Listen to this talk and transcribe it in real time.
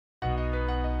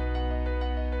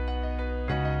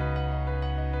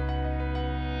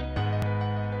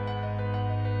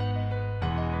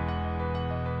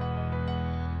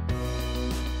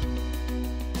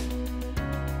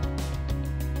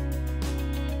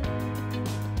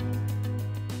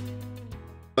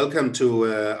Welcome to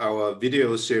our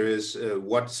video series,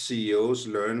 What CEOs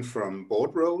Learn from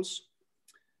Board Roles.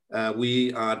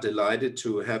 We are delighted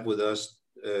to have with us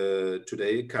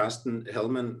today Carsten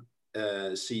Hellmann,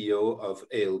 CEO of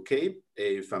ALK,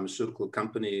 a pharmaceutical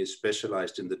company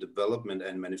specialized in the development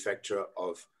and manufacture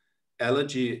of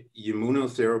allergy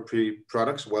immunotherapy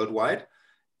products worldwide,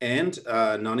 and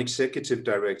non-executive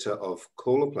director of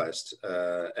Coloplast,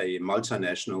 a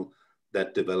multinational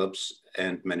that develops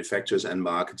and manufactures and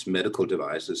markets medical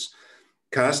devices.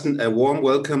 Carsten, a warm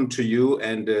welcome to you,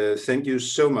 and thank you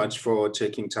so much for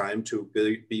taking time to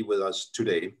be with us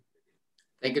today.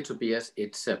 Thank you, Tobias.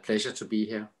 It's a pleasure to be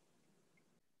here.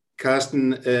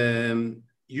 Carsten,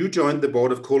 you joined the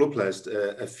board of Coloplast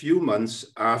a few months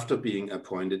after being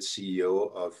appointed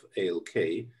CEO of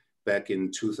ALK back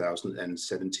in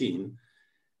 2017.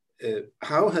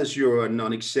 How has your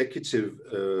non-executive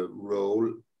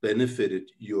role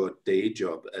benefited your day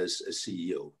job as a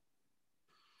CEO?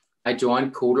 I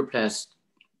joined Coloplast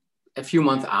a few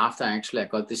months after actually I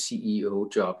got the CEO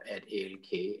job at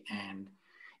ALK, and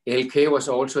ALK was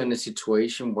also in a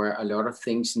situation where a lot of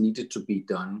things needed to be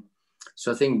done.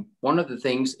 So I think one of the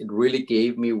things it really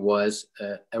gave me was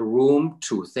a room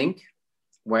to think,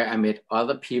 where I met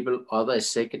other people, other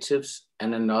executives,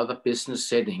 and another business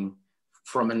setting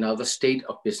from another state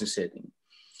of business setting,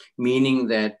 meaning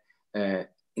that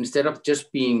instead of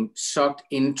just being sucked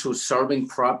into solving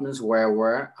problems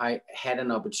where I had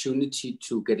an opportunity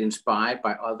to get inspired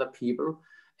by other people,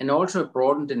 and also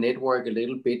broaden the network a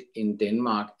little bit in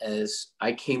Denmark, as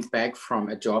I came back from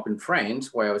a job in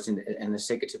France where I was an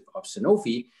executive of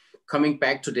Sanofi. Coming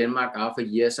back to Denmark after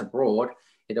years abroad,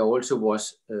 it also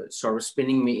was sort of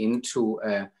spinning me into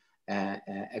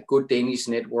a good Danish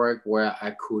network where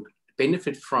I could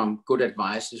benefit from good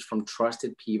advices from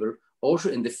trusted people, also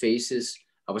in the phases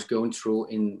I was going through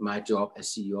in my job as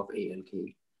CEO of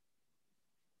ALK.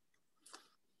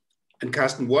 And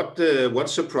Carsten, what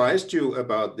surprised you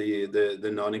about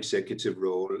the non-executive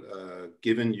role,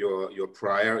 given your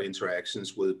prior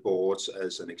interactions with boards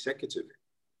as an executive?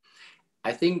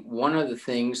 I think one of the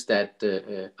things that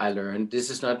I learned, this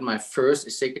is not my first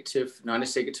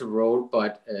non-executive role,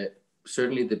 but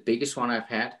certainly the biggest one I've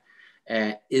had,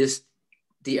 is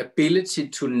the ability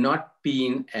to not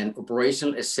be an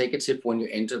operational executive when you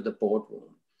enter the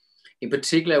boardroom. In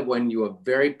particular, when you are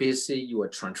very busy, you are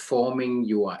transforming,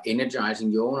 you are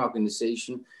energizing your own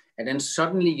organization, and then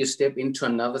suddenly you step into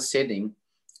another setting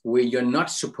where you're not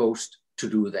supposed to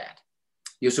do that.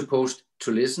 You're supposed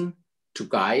to listen, to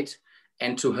guide,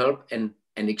 and to help an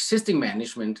existing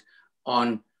management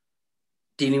on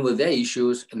dealing with their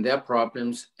issues and their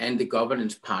problems and the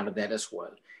governance part of that as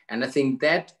well. And I think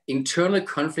that internal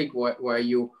conflict where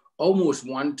you almost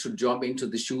want to jump into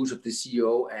the shoes of the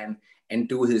CEO and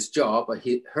do his job or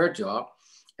her job,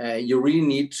 you really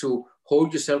need to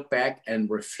hold yourself back and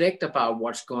reflect about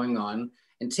what's going on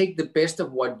and take the best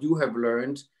of what you have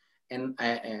learned. And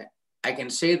I can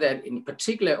say that in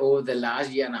particular over the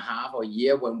last year and a half or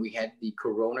year when we had the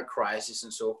Corona crisis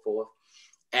and so forth,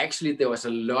 actually there was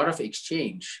a lot of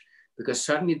exchange because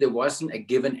suddenly there wasn't a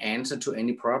given answer to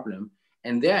any problem.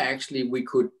 And there actually we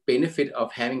could benefit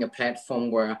of having a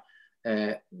platform where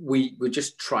we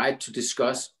just try to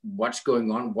discuss what's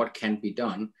going on, what can be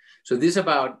done. So this is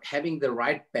about having the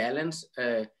right balance,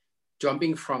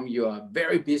 jumping from your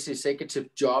very busy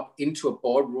executive job into a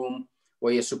boardroom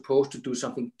where you're supposed to do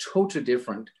something totally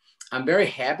different. I'm very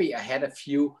happy I had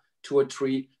two or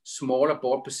three smaller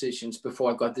board positions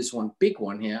before I got this one big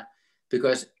one here,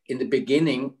 because in the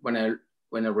beginning, when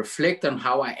I reflect on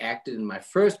how I acted in my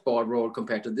first board role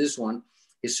compared to this one,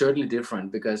 it's certainly different,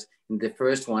 because in the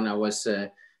first one, I was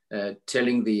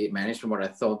telling the management what I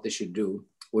thought they should do,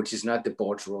 which is not the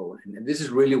board's role. And this is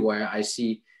really where I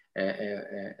see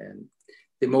the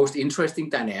most interesting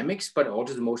dynamics, but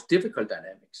also the most difficult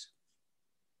dynamics.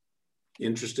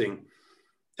 Interesting.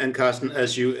 And Carsten,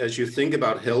 as you think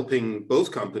about helping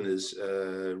both companies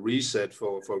reset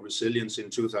for resilience in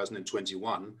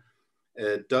 2021,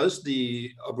 does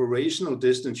the operational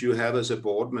distance you have as a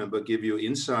board member give you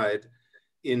insight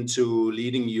into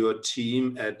leading your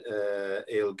team at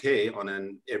ALK on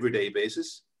an everyday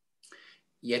basis?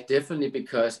 Yeah, definitely,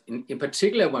 because in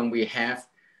particular when we have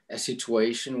a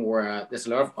situation where there's a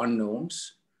lot of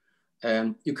unknowns,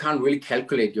 you can't really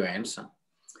calculate your answer.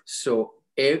 So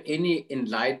any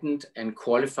enlightened and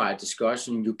qualified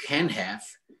discussion you can have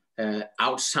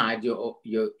outside your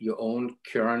own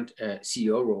current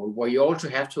CEO role, where you also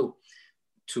have to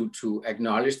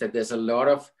acknowledge that there's a lot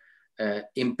of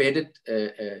embedded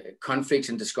conflicts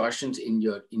and discussions in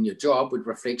your job, which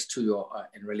reflects to your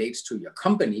and relates to your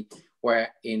company.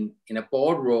 Where in a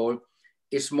board role,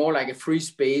 it's more like a free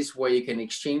space where you can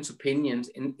exchange opinions,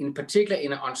 in particular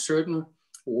in an uncertain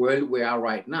world we are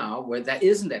right now, where there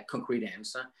isn't that concrete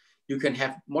answer. You can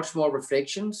have much more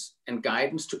reflections and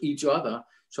guidance to each other.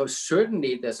 So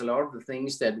certainly there's a lot of the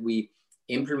things that we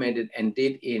implemented and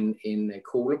did in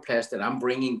Coloplast that I'm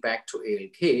bringing back to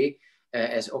ALK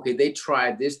as, okay, they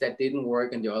tried this, that didn't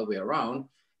work, and the other way around.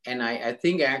 And I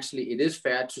think actually it is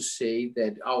fair to say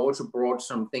that I also brought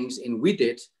some things in we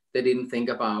did they didn't think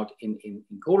about in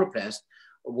Coloplast,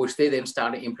 which they then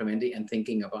started implementing and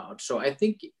thinking about. So I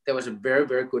think there was a very,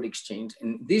 very good exchange.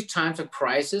 And these times of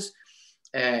crisis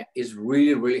is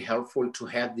really, really helpful to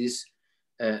have this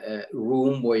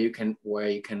room where you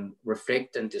can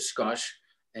reflect and discuss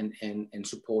and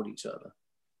support each other.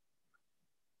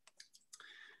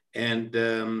 And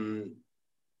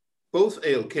both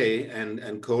ALK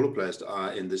and Coloplast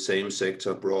are in the same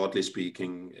sector, broadly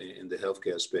speaking, in the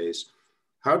healthcare space.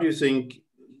 How do you think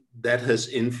that has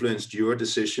influenced your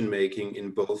decision-making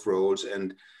in both roles?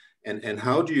 And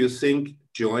how do you think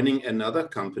joining another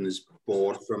company's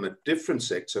board from a different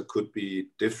sector could be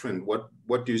different?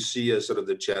 What do you see as sort of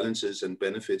the challenges and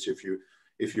benefits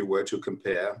if you were to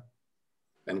compare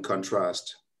and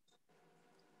contrast?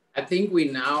 I think we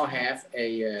now have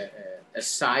a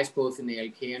size both in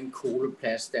ALK and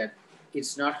Coloplast that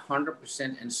it's not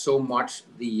 100% and so much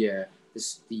the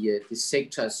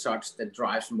sector as such that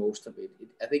drives most of it.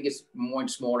 I think it's more in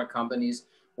smaller companies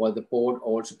where the board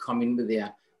also come in with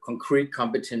their concrete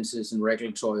competences in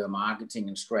regulatory or marketing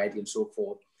and strategy and so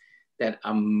forth that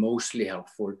are mostly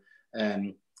helpful.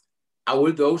 I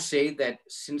will though say that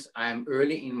since I'm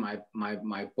early in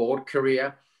my board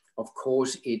career, of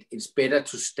course, it's better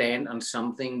to stand on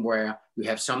something where you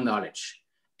have some knowledge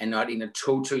and not in a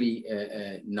totally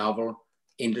novel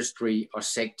industry or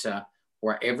sector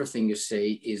where everything you say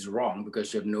is wrong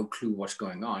because you have no clue what's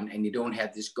going on and you don't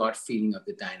have this gut feeling of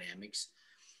the dynamics.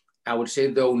 I would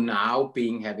say though now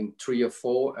having 3 or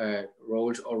 4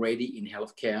 roles already in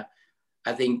healthcare,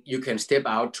 I think you can step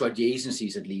out to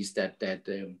adjacencies at least that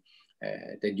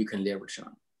you can leverage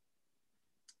on.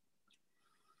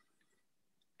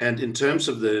 And in terms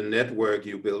of the network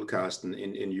you build, Carsten,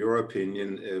 in your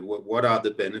opinion, what are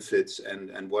the benefits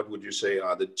and what would you say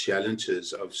are the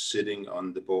challenges of sitting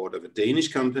on the board of a Danish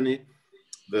company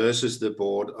versus the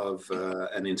board of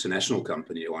an international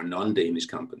company or a non-Danish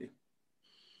company?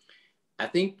 I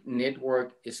think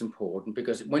network is important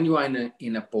because when you are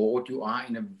in a board, you are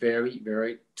in a very,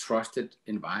 very trusted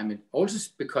environment. Also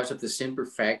because of the simple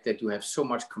fact that you have so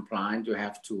much compliance you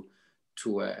have to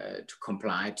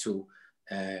comply to.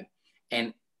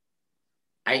 And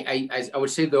I would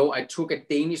say though, I took a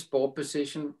Danish board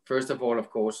position. First of all, of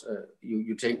course,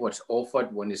 you take what's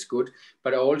offered when it's good,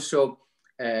 but also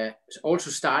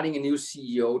starting a new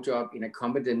CEO job in a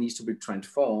company that needs to be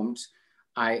transformed.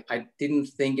 I didn't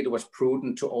think it was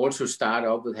prudent to also start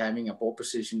up with having a board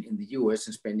position in the US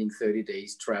and spending 30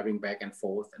 days traveling back and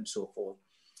forth and so forth.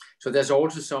 So there's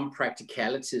also some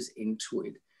practicalities into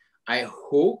it. I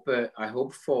hope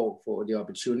for the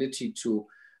opportunity to,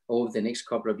 over the next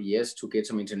couple of years, to get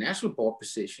some international board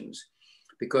positions,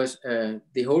 because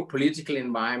the whole political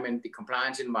environment, the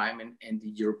compliance environment, and the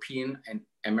European and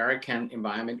American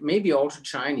environment, maybe also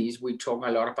Chinese, we talk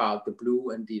a lot about the blue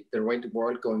and the red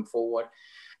world going forward.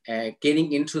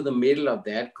 Getting into the middle of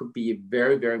that could be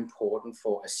very, very important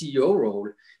for a CEO role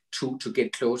to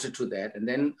get closer to that. And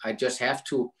then I just have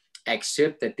to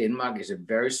accept that Denmark is a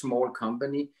very small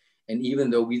company. And even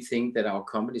though we think that our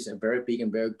companies are very big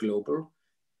and very global,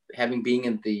 having been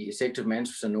in the executive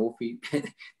management of Sanofi,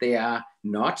 they are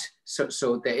not.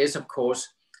 So there is, of course,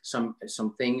 some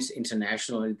things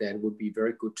internationally that would be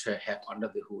very good to have under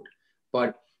the hood.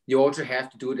 But you also have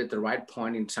to do it at the right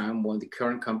point in time when the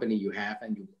current company you have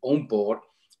and your own board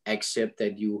accept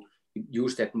that you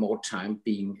use that more time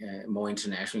being more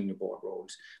international in your board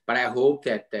roles. But I hope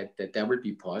that will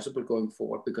be possible going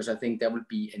forward, because I think that will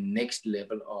be a next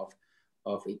level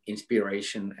of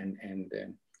inspiration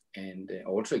and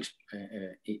also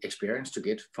experience to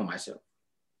get for myself.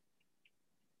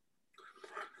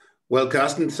 Well,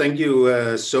 Carsten, thank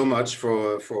you so much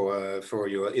for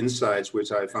your insights,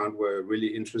 which I found were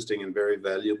really interesting and very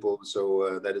valuable.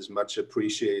 So that is much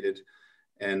appreciated.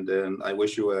 And I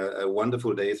wish you a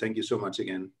wonderful day. Thank you so much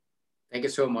again. Thank you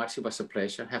so much. It was a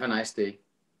pleasure. Have a nice day.